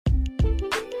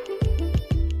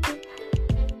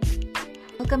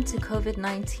Welcome to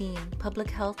COVID-19, Public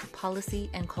Health, Policy,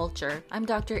 and Culture. I'm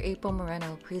Dr. April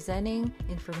Moreno, presenting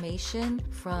information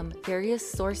from various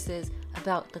sources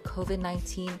about the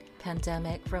COVID-19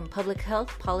 pandemic from public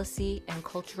health, policy, and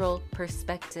cultural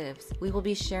perspectives. We will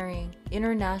be sharing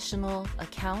international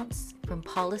accounts from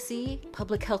policy,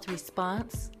 public health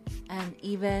response, and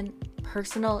even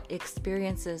personal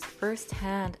experiences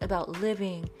firsthand about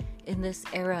living in this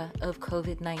era of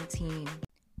COVID-19.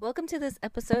 Welcome to this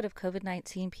episode of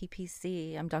COVID-19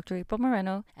 PPC. I'm Dr. April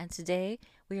Moreno, and today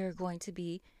we are going to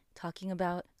be talking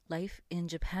about life in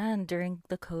Japan during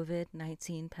the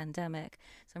COVID-19 pandemic.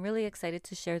 So I'm really excited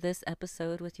to share this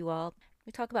episode with you all.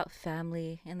 We talk about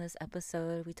family in this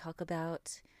episode. We talk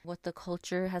about what the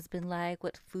culture has been like,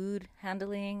 what food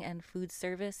handling and food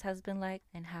service has been like,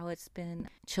 and how it's been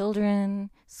children,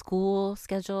 school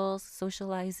schedules,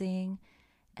 socializing,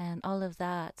 and all of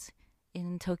that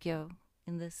in Tokyo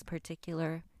in this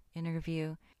particular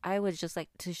interview. I would just like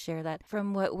to share that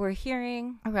from what we're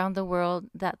hearing around the world,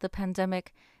 that the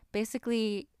pandemic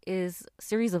basically is a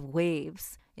series of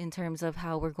waves in terms of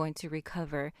how we're going to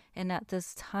recover. And at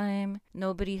this time,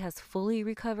 nobody has fully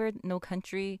recovered. No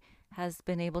country has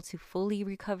been able to fully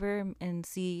recover and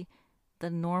see the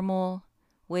normal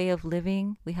way of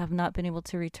living. We have not been able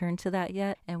to return to that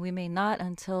yet, and we may not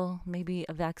until maybe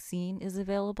a vaccine is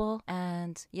available.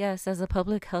 And yes, as a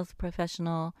public health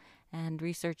professional and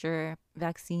researcher,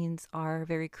 vaccines are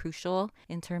very crucial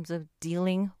in terms of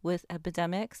dealing with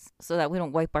epidemics so that we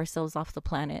don't wipe ourselves off the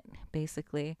planet,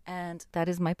 basically. And that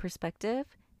is my perspective,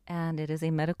 and it is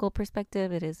a medical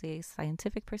perspective, it is a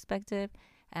scientific perspective,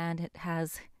 and it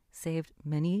has saved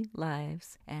many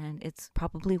lives, and it's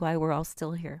probably why we're all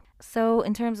still here. So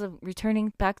in terms of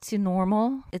returning back to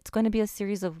normal, it's going to be a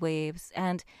series of waves,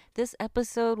 and this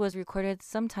episode was recorded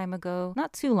some time ago,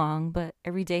 not too long, but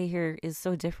every day here is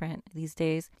so different these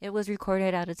days. It was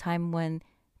recorded at a time when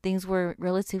things were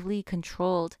relatively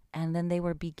controlled, and then they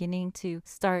were beginning to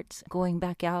start going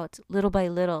back out little by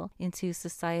little into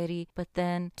society. But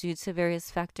then due to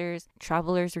various factors,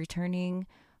 travelers returning,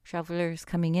 travelers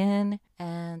coming in,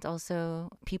 and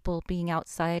also people being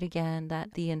outside again,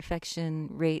 that the infection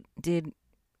rate did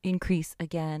increase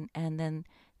again. And then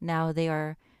now they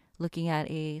are looking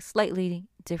at a slightly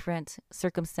different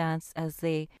circumstance as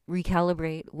they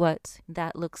recalibrate what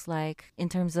that looks like in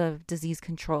terms of disease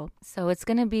control. So it's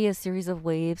going to be a series of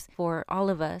waves for all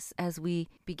of us as we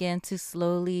begin to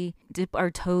slowly dip our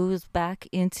toes back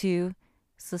into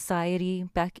society,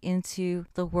 back into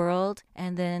the world,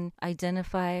 and then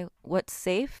identify what's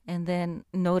safe, and then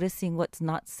noticing what's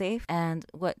not safe and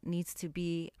what needs to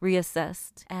be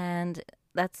reassessed. And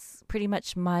that's pretty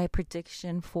much my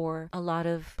prediction for a lot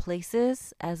of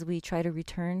places as we try to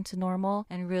return to normal.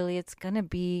 And really, it's going to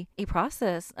be a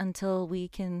process until we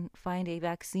can find a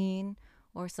vaccine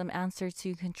or some answer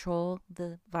to control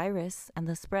the virus and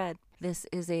the spread. This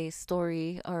is a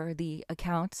story, or the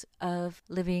account of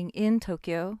living in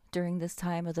Tokyo during this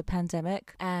time of the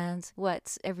pandemic, and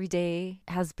what every day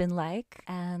has been like,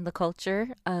 and the culture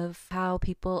of how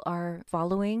people are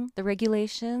following the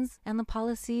regulations and the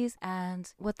policies,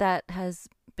 and what that has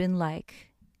been like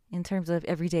in terms of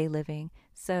everyday living.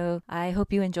 So I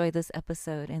hope you enjoy this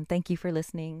episode, and thank you for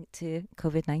listening to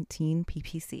COVID-19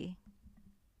 PPC.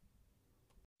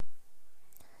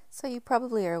 So you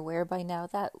probably are aware by now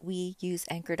that we use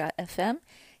Anchor.fm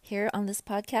here on this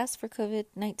podcast for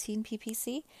COVID-19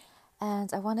 PPC.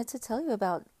 And I wanted to tell you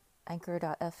about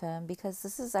Anchor.fm because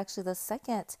this is actually the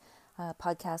second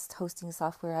podcast hosting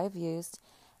software I've used.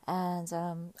 And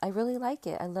I really like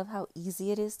it. I love how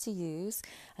easy it is to use.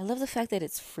 I love the fact that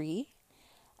it's free.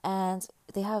 And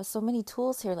they have so many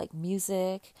tools here like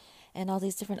music and all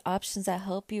these different options that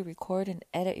help you record and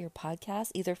edit your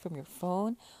podcast either from your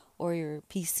phone or your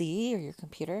PC or your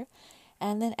computer.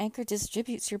 And then Anchor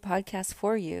distributes your podcast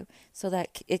for you so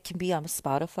that it can be on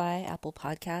Spotify, Apple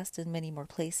Podcast, and many more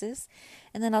places.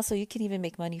 And then also you can even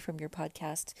make money from your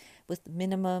podcast with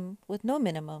no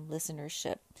minimum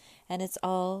listenership. And it's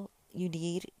all you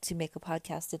need to make a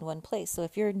podcast in one place. So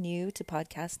if you're new to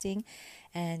podcasting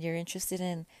and you're interested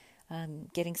in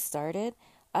getting started,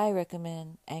 I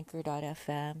recommend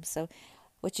Anchor.fm. So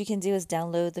what you can do is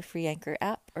download the free Anchor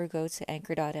app or go to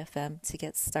Anchor.fm to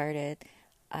get started.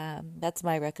 That's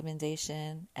my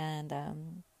recommendation. And,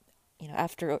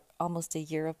 after almost a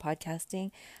year of podcasting,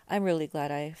 I'm really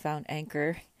glad I found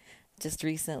Anchor just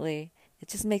recently. It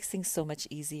just makes things so much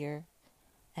easier.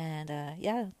 And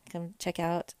come check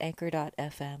out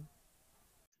Anchor.fm.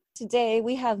 Today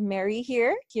we have Mary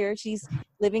here. She's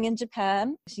living in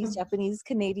Japan. She's Japanese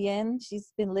Canadian.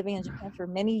 She's been living in Japan for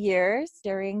many years,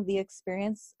 sharing the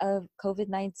experience of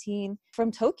COVID-19 from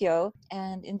Tokyo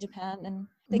and in Japan. And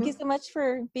thank you so much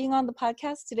for being on the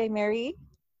podcast today, Mary.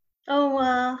 Oh,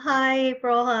 hi,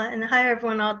 April, and hi,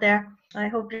 everyone out there. I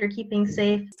hope you're keeping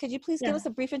safe. Could you please give us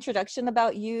a brief introduction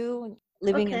about you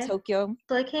living in Tokyo?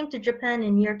 So I came to Japan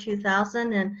in year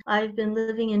 2000, and I've been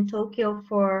living in Tokyo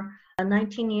for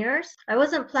 19 years. I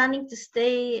wasn't planning to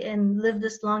stay and live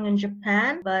this long in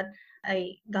Japan, but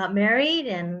I got married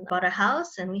and bought a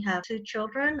house, and we have 2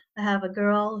 children. I have a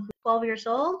girl who's 12 years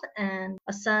old and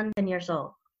a son 10 years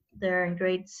old. They're in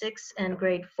grade 6 and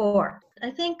grade 4. I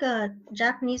think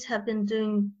Japanese have been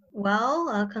doing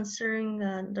well, considering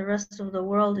the rest of the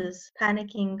world is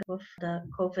panicking with the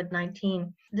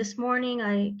COVID-19. This morning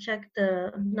I checked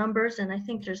the numbers, and I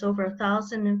think there's over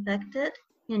 1,000 infected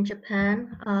in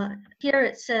Japan. Here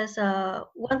it says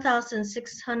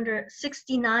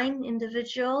 1,669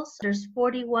 individuals. There's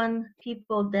 41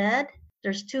 people dead.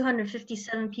 There's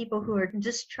 257 people who are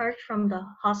discharged from the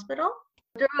hospital.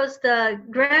 There was the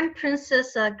Grand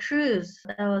Princess cruise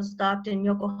that was docked in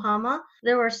Yokohama.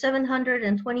 There were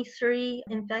 723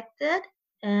 infected,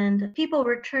 and people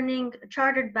returning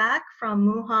chartered back from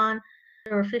Wuhan.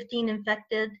 There were 15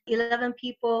 infected, 11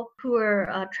 people who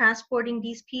were transporting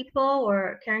these people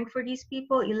or caring for these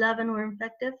people, 11 were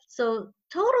infected. So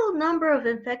total number of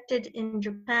infected in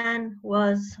Japan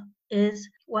is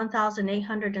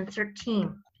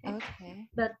 1,813. Okay.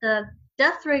 But the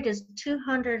death rate is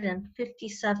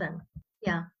 257.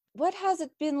 Yeah. What has it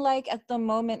been like at the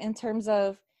moment in terms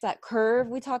of that curve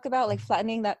we talk about, like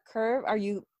flattening that curve? Are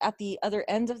you at the other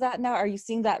end of that now? Are you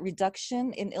seeing that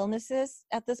reduction in illnesses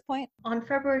at this point? On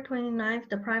February 29th,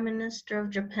 the Prime Minister of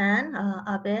Japan,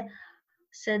 Abe,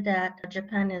 said that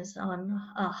Japan is on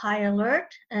a high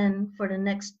alert, and for the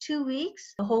next 2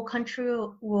 weeks, the whole country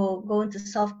will go into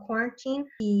self-quarantine.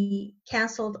 He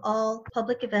canceled all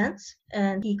public events,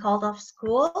 and he called off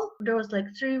school. There was like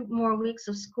 3 more weeks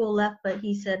of school left, but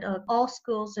he said all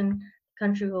schools in the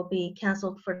country will be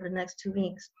canceled for the next 2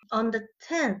 weeks. On the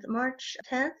 10th, March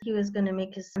 10th, he was going to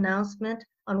make his announcement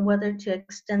on whether to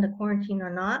extend the quarantine or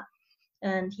not,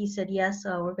 and he said, yes,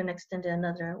 we're going to extend it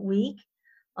another week.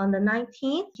 On the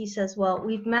 19th, he says, well,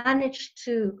 we've managed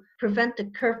to prevent the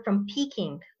curve from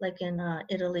peaking, like in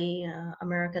Italy,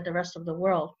 America, the rest of the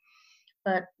world.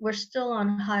 But we're still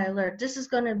on high alert. This is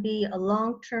going to be a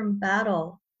long-term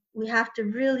battle. We have to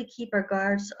really keep our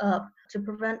guards up to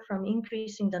prevent from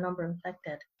increasing the number of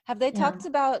infected. Have they talked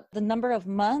about the number of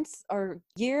months or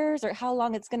years or how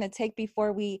long it's going to take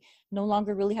before we no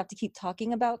longer really have to keep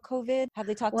talking about COVID? Have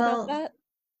they talked about that?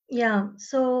 Yeah.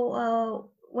 So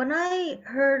when I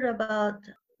heard about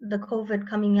the COVID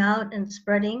coming out and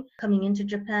spreading, coming into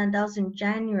Japan, that was in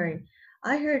January.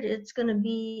 I heard it's going to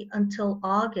be until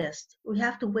August. We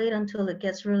have to wait until it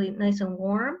gets really nice and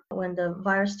warm when the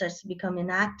virus starts to become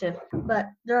inactive. But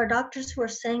there are doctors who are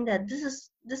saying that this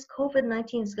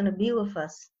COVID-19 is going to be with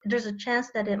us. There's a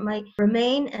chance that it might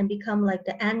remain and become like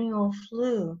the annual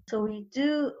flu. So we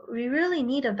really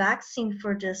need a vaccine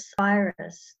for this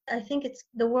virus. I think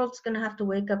the world's going to have to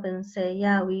wake up and say,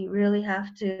 yeah, we really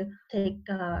have to take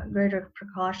greater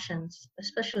precautions,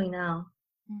 especially now.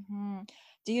 Mm-hmm.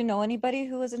 Do you know anybody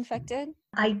who was infected?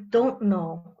 I don't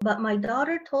know, but my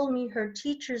daughter told me her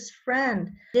teacher's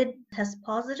friend did test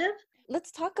positive.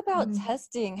 Let's talk about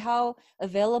testing. How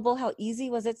available, how easy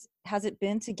has it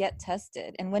been to get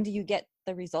tested? And when do you get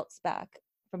the results back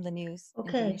from the news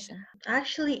information?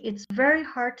 Actually, it's very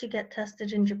hard to get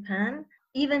tested in Japan.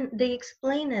 Even they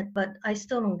explain it, but I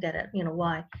still don't get it. You know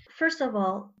why? First of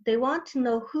all, they want to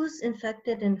know who's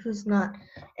infected and who's not.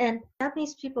 And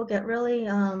Japanese people get really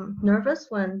nervous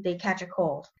when they catch a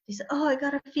cold. They say, oh, I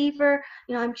got a fever.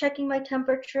 You know, I'm checking my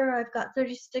temperature. I've got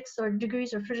 36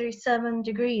 degrees or 37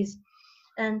 degrees.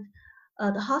 And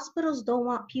the hospitals don't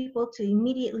want people to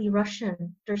immediately rush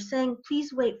in. They're saying,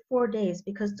 please wait 4 days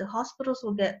because the hospitals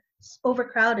will get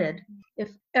overcrowded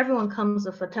if everyone comes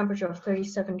with a temperature of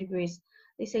 37 degrees.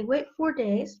 They say, wait 4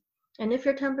 days, and if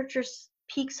your temperature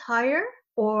peaks higher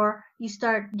or you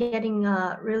start getting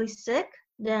really sick,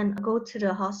 then go to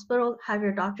the hospital, have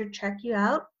your doctor check you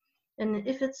out. And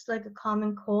if it's like a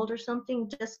common cold or something,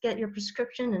 just get your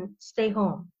prescription and stay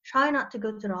home. Try not to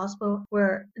go to the hospital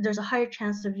where there's a higher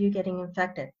chance of you getting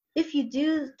infected. If you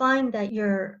do find that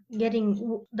you're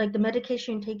getting, like the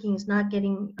medication you're taking is not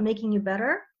making you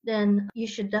better, then you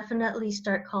should definitely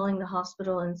start calling the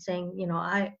hospital and saying,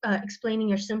 explaining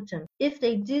your symptoms. If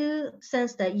they do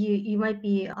sense that you might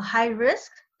be a high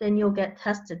risk, then you'll get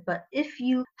tested. But if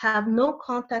you have no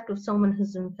contact with someone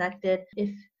who's infected, if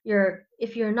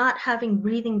if you're not having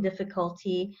breathing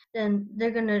difficulty, then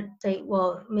they're gonna say,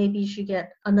 well, maybe you should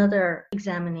get another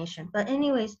examination. But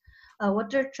anyways, what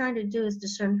they're trying to do is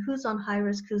discern who's on high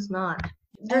risk, who's not.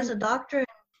 There's And a doctor.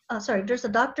 There's a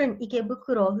doctor in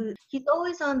Ikebukuro who he's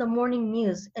always on the morning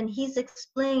news, and he's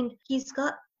explained he's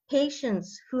got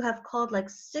patients who have called like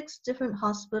 6 different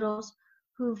hospitals,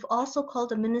 who've also called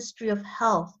the Ministry of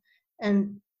Health,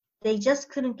 and they just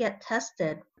couldn't get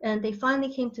tested. And they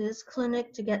finally came to his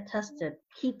clinic to get tested.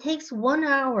 He takes 1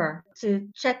 hour to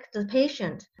check the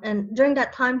patient. And during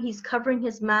that time, he's covering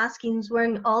his mask. He's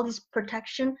wearing all these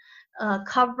protection,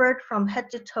 covered from head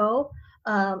to toe.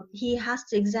 He has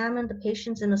to examine the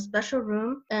patients in a special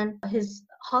room, and his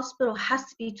hospital has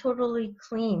to be totally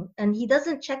clean. And he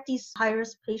doesn't check these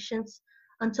high-risk patients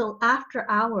until after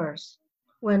hours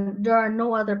when there are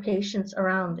no other patients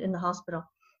around in the hospital.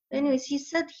 Anyways, he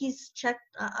said he's checked,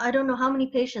 I don't know how many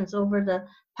patients over the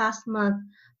past month,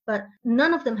 but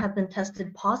none of them have been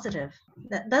tested positive.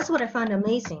 That's what I find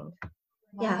amazing.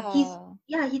 wow.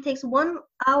 He takes 1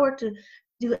 hour to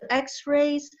do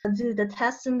x-rays, do the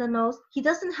tests in the nose. He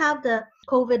doesn't have the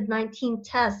COVID-19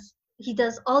 tests. He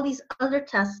does all these other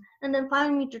tests and then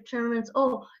finally determines,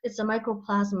 oh, it's a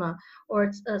mycoplasma or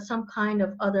it's some kind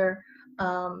of other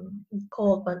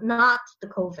cold, but not the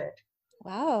COVID.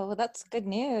 Wow, well, that's good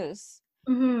news.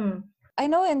 Mm-hmm. I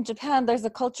know in Japan, there's a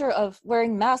culture of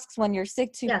wearing masks when you're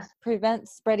sick to Yes. prevent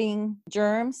spreading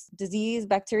germs, disease,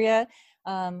 bacteria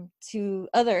to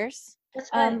others. That's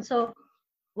right. So,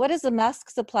 What is the mask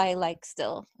supply like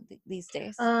still these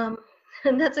days?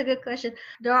 that's a good question.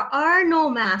 There are no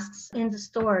masks in the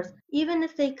stores. Even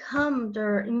if they come,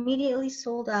 they're immediately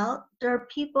sold out.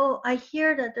 I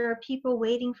hear that there are people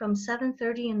waiting from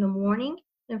 7:30 in the morning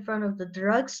in front of the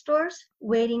drugstores,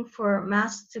 waiting for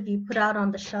masks to be put out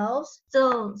on the shelves.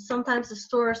 So sometimes the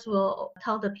stores will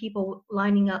tell the people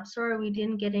lining up, sorry, we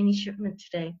didn't get any shipment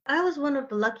today. I was one of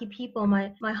the lucky people.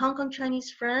 My Hong Kong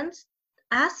Chinese friends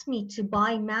asked me to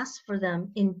buy masks for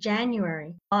them in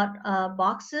January. Bought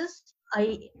boxes.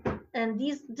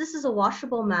 This is a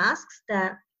washable masks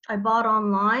that I bought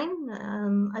online.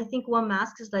 I think one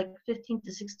mask is like $15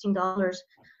 to $16,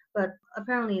 but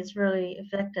apparently it's really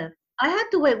effective. I had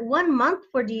to wait 1 month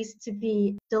for these to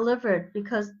be delivered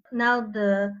because now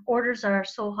the orders are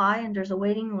so high and there's a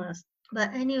waiting list.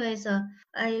 But anyways,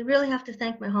 I really have to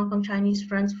thank my Hong Kong Chinese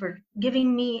friends for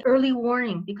giving me early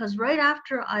warning, because right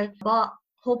after I bought a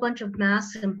whole bunch of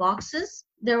masks in boxes,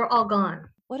 they were all gone.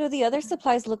 What do the other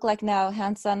supplies look like now?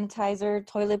 Hand sanitizer,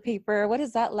 toilet paper, what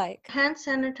is that like? Hand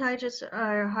sanitizers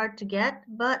are hard to get,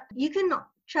 but you can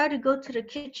try to go to the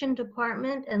kitchen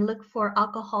department and look for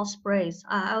alcohol sprays.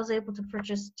 I was able to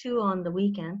purchase 2 on the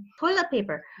weekend. Toilet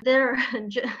paper.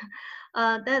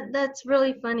 That's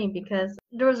really funny because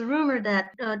there was a rumor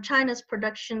that China's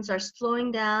productions are slowing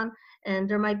down and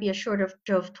there might be a shortage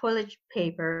of toilet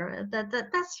paper.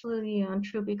 That's really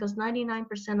untrue because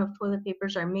 99% of toilet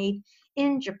papers are made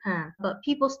in Japan, but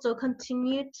people still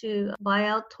continue to buy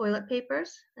out toilet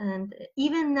papers, and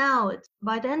even now,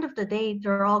 by the end of the day,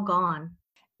 they're all gone.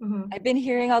 Mm-hmm. I've been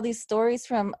hearing all these stories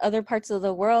from other parts of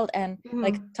the world, and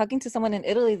like talking to someone in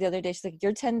Italy the other day, she's like,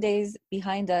 you're 10 days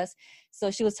behind us. So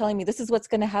she was telling me, this is what's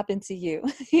going to happen to you.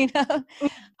 You know,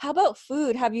 how about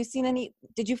food? Have you seen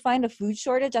did you find a food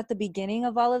shortage at the beginning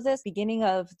of all of this, beginning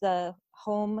of the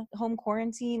home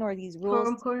quarantine or these rules?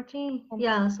 Home quarantine?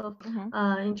 Yeah, so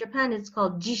in Japan, it's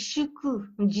called jishuku.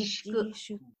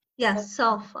 Yeah,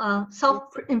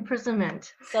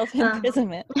 self-imprisonment.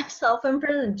 Self-imprisonment.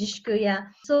 Self-imprisonment, jishuku, yeah.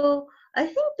 So I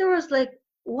think there was like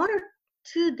 1 or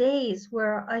 2 days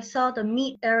where I saw the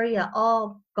meat area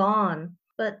all gone,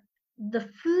 but the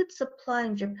food supply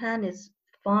in Japan is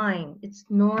fine. It's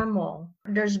normal.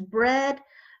 There's bread,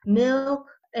 milk,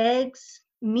 eggs,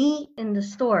 meat in the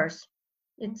stores.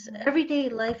 It's everyday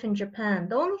life in Japan.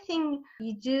 The only thing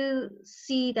you do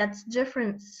see that's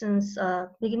different since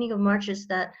beginning of March is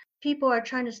that people are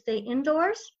trying to stay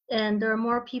indoors, and there are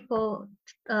more people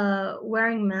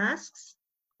wearing masks.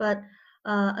 But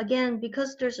again,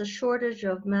 because there's a shortage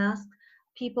of masks,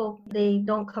 they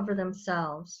don't cover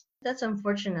themselves. That's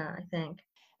unfortunate, I think.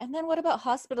 And then what about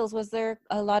hospitals? Was there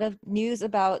a lot of news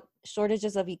about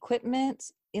shortages of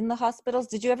equipment in the hospitals?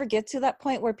 Did you ever get to that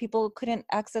point where people couldn't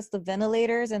access the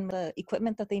ventilators and the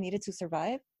equipment that they needed to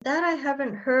survive? That I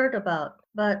haven't heard about,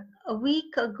 but a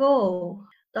week ago,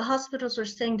 the hospitals were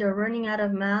saying they're running out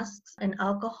of masks and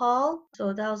alcohol,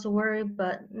 so that was a worry.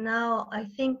 But now I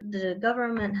think the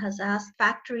government has asked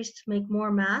factories to make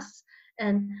more masks,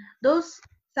 and those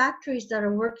factories that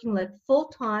are working like full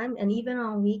time and even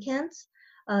on weekends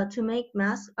to make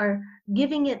masks are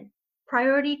giving it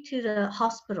priority to the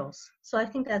hospitals. So I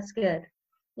think that's good.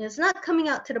 It's not coming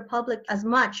out to the public as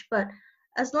much, but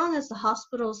as long as the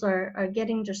hospitals are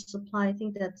getting their supply, I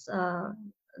think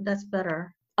that's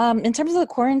better. In terms of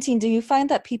the quarantine, do you find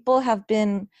that people have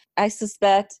been, I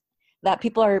suspect that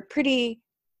people are pretty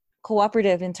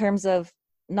cooperative in terms of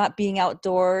not being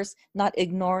outdoors, not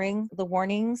ignoring the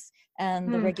warnings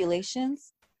and the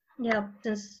regulations? Yeah,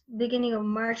 since beginning of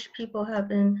March, people have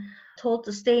been told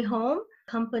to stay home.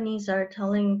 Companies are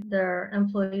telling their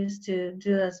employees to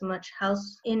do as much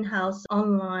in-house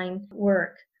online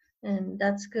work, and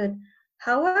that's good.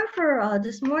 However,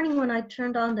 this morning when I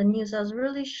turned on the news, I was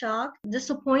really shocked,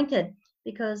 disappointed,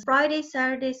 because Friday,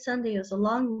 Saturday, Sunday was a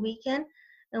long weekend.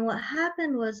 And what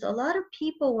happened was a lot of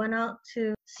people went out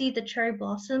to see the cherry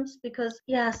blossoms because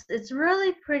yes, it's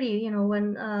really pretty.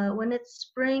 When it's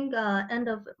spring, end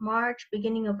of March,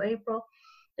 beginning of April,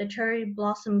 the cherry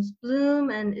blossoms bloom,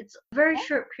 and it's a very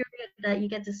short period that you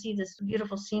get to see this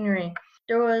beautiful scenery.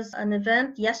 There was an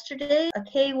event yesterday, a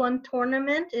K1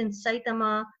 tournament in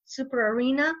Saitama Super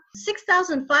Arena.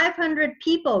 6,500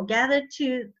 people gathered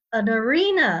to an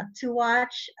arena to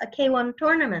watch a K1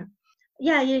 tournament.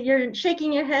 Yeah, you're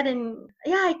shaking your head, and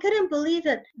yeah, I couldn't believe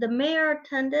it. The mayor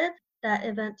attended that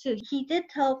event too. He did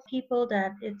tell people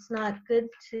that it's not good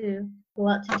to go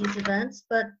out to these events,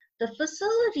 but the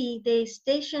facility, they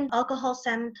stationed alcohol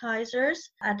sanitizers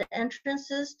at the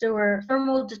entrances. There were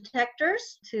thermal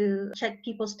detectors to check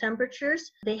people's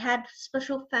temperatures. They had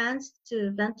special fans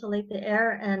to ventilate the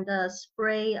air and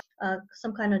spray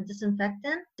some kind of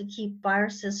disinfectant to keep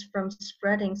viruses from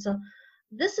spreading. So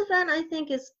this event, I think,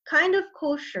 is kind of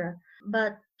kosher,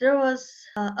 but there was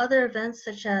other events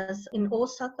such as in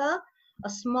Osaka, a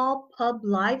small pub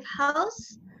live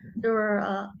house. There were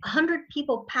 100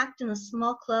 people packed in a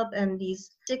small club, and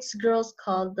these 6 girls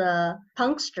called the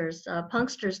Punksters.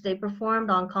 Punksters, they performed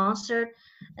on concert,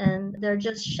 and they're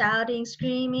just shouting,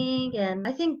 screaming, and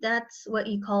I think that's what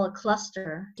you call a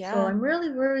cluster. Yeah. So I'm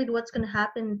really worried what's going to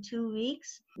happen in 2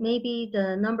 weeks. Maybe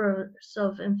the numbers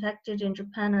of infected in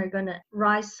Japan are going to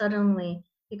rise suddenly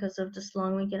because of this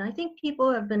long weekend. I think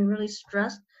people have been really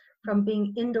stressed from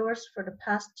being indoors for the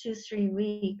past 2-3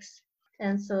 weeks.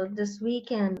 And so this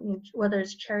weekend, whether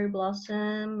it's cherry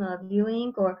blossom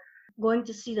viewing or going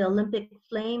to see the Olympic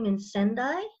flame in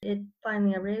Sendai, it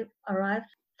finally arrived.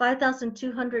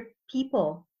 5,200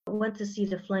 people went to see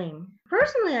the flame.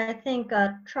 Personally, I think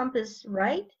Trump is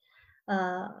right.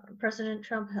 President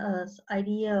Trump's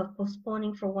idea of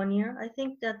postponing for 1 year, I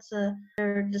think that's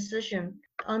their decision.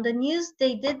 On the news,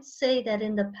 they did say that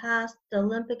in the past, the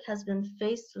Olympic has been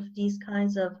faced with these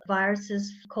kinds of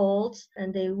viruses, colds,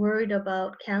 and they worried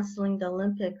about canceling the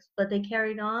Olympics, but they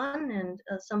carried on and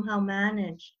somehow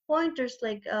managed. Point, there's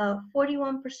like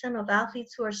 41% of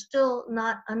athletes who are still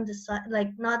not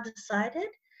decided.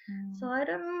 So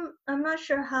I'm not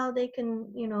sure how they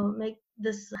can, make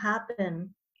this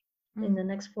happen in the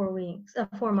next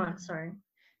 4 months, sorry.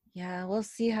 Yeah, we'll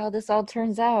see how this all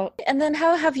turns out. And then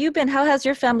how have you been? How has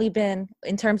your family been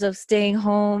in terms of staying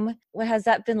home? What has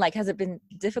that been like? Has it been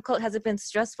difficult? Has it been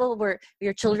stressful? Were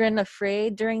your children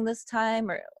afraid during this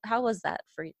time? Or how was that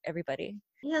for everybody?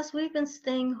 Yes, we've been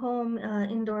staying home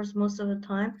indoors most of the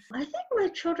time. I think my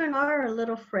children are a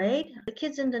little afraid. The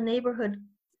kids in the neighborhood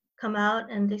come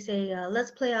out and they say,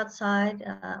 let's play outside.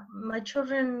 My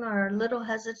children are a little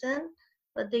hesitant,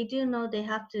 but they do know they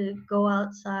have to go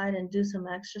outside and do some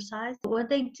exercise. When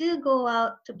they do go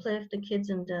out to play with the kids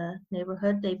in the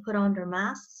neighborhood, they put on their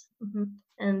masks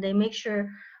and they make sure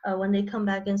when they come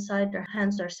back inside, their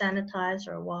hands are sanitized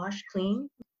or washed clean.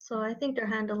 So I think they're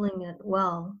handling it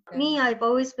well. Me, I've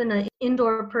always been an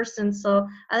indoor person, so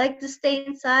I like to stay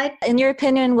inside. In your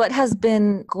opinion, what has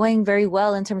been going very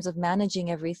well in terms of managing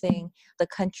everything the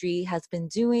country has been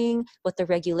doing, what the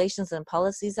regulations and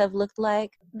policies have looked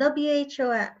like?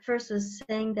 WHO at first was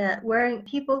saying that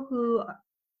people who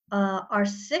are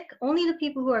sick, only the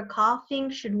people who are coughing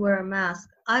should wear a mask.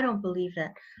 I don't believe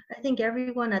that. I think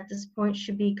everyone at this point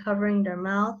should be covering their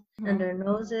mouth and their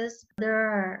noses. There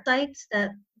are sites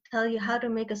that tell you how to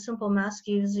make a simple mask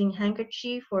using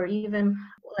handkerchief or even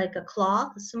like a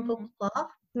cloth, a simple cloth.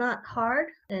 Not hard,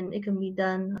 and it can be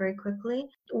done very quickly.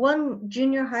 One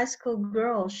junior high school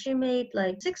girl, she made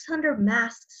like 600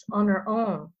 masks on her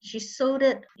own. She sewed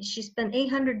it. She spent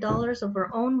 $800 of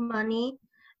her own money,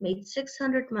 made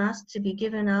 600 masks to be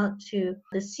given out to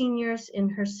the seniors in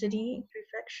her city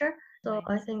prefecture. So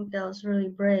I think that was really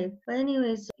brave. But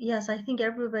anyways, yes, I think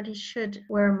everybody should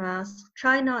wear a mask.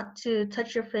 Try not to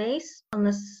touch your face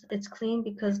unless it's clean,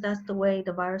 because that's the way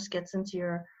the virus gets into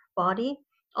your body.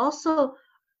 Also,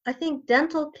 I think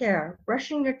dental care,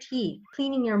 brushing your teeth,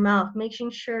 cleaning your mouth, making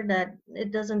sure that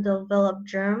it doesn't develop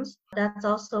germs, that's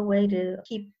also a way to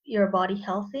keep your body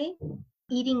healthy.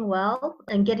 Eating well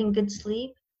and getting good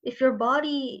sleep. If your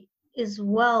body is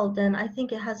well, then I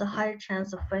think it has a higher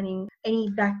chance of fighting any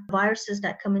viruses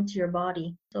that come into your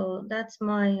body. So that's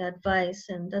my advice,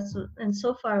 and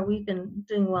so far we've been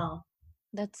doing well.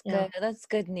 That's Yeah. good. That's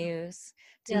good news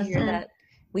to Yes. hear And that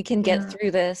we can get yeah.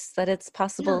 through this, that it's Yeah.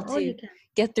 possible Oh, to you can.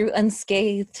 get through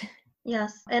unscathed.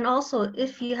 Yes. And also,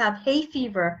 if you have hay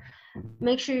fever,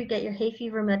 make sure you get your hay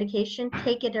fever medication.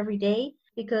 Take it every day,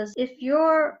 because if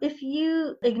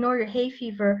you ignore your hay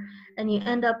fever and you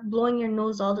end up blowing your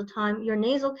nose all the time, your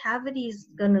nasal cavity is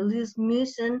going to lose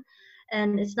mucin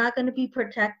and it's not going to be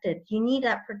protected. You need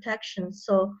that protection.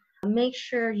 So make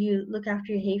sure you look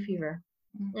after your hay fever.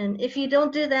 And if you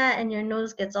don't do that and your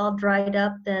nose gets all dried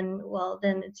up, then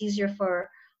it's easier for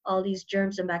all these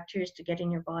germs and bacteria to get in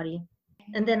your body.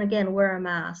 And then again, wear a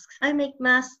mask. I make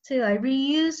masks too. I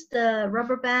reuse the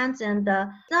rubber bands and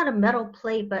it's not a metal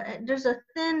plate, but there's a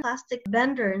thin plastic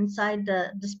bender inside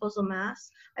the disposal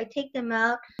mask. I take them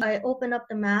out, I open up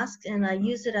the mask, and I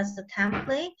use it as a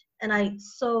template, and I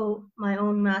sew my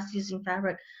own mask using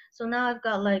fabric. So now I've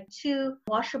got like 2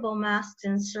 washable masks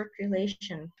in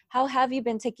circulation. How have you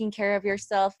been taking care of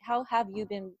yourself? How have you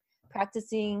been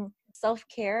practicing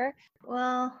self-care?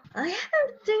 Well, I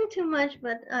haven't doing too much,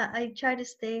 but I try to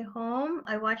stay home.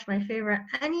 I watch my favorite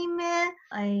anime.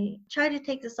 I try to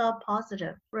take this all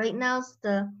positive. Right now,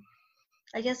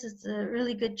 I guess it's a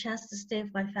really good chance to stay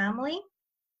with my family,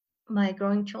 my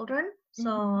growing children.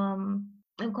 So I'm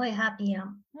quite happy. Yeah.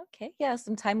 Okay, yeah,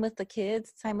 some time with the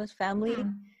kids, time with family.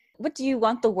 Hmm. What do you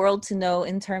want the world to know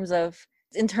in terms of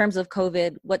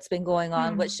COVID? What's been going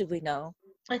on? Hmm. What should we know?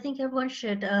 I think everyone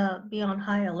should be on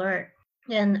high alert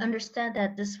and understand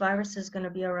that this virus is going to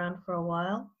be around for a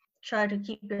while. Try to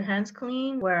keep your hands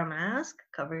clean, wear a mask,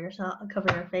 cover your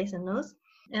face and nose.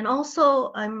 And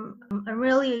also, I'm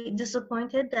really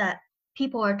disappointed that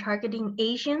people are targeting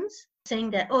Asians, saying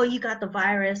that, oh, you got the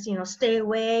virus, stay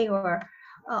away, or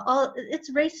all. It's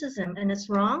racism and it's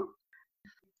wrong.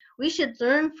 We should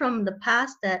learn from the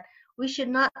past that we should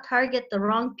not target the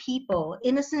wrong people,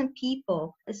 innocent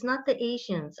people. It's not the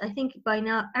Asians. I think by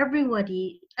now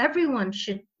everyone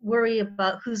should worry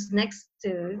about who's next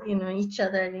to each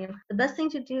other. The best thing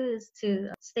to do is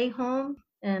to stay home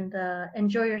and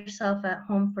enjoy yourself at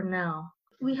home for now.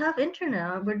 We have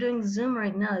internet. We're doing Zoom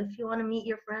right now. If you want to meet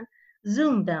your friend,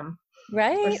 Zoom them or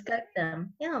Right? Skype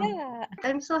them. Yeah, Yeah.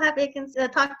 I'm so happy I can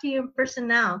talk to you in person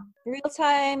now. Real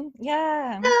time.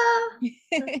 Yeah.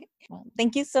 Yeah. Well,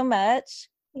 thank you so much.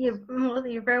 You're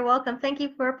very welcome. Thank you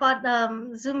for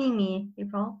zooming me,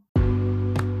 April.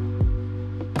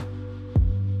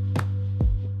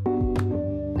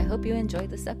 I hope you enjoyed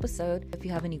this episode. If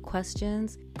you have any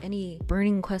questions, any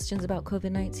burning questions about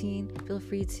COVID-19, feel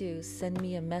free to send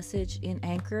me a message in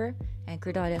Anchor.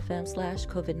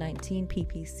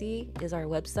 Anchor.fm/COVID-19PPC is our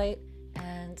website.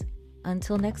 And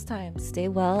until next time, stay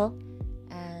well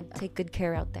and take good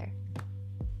care out there.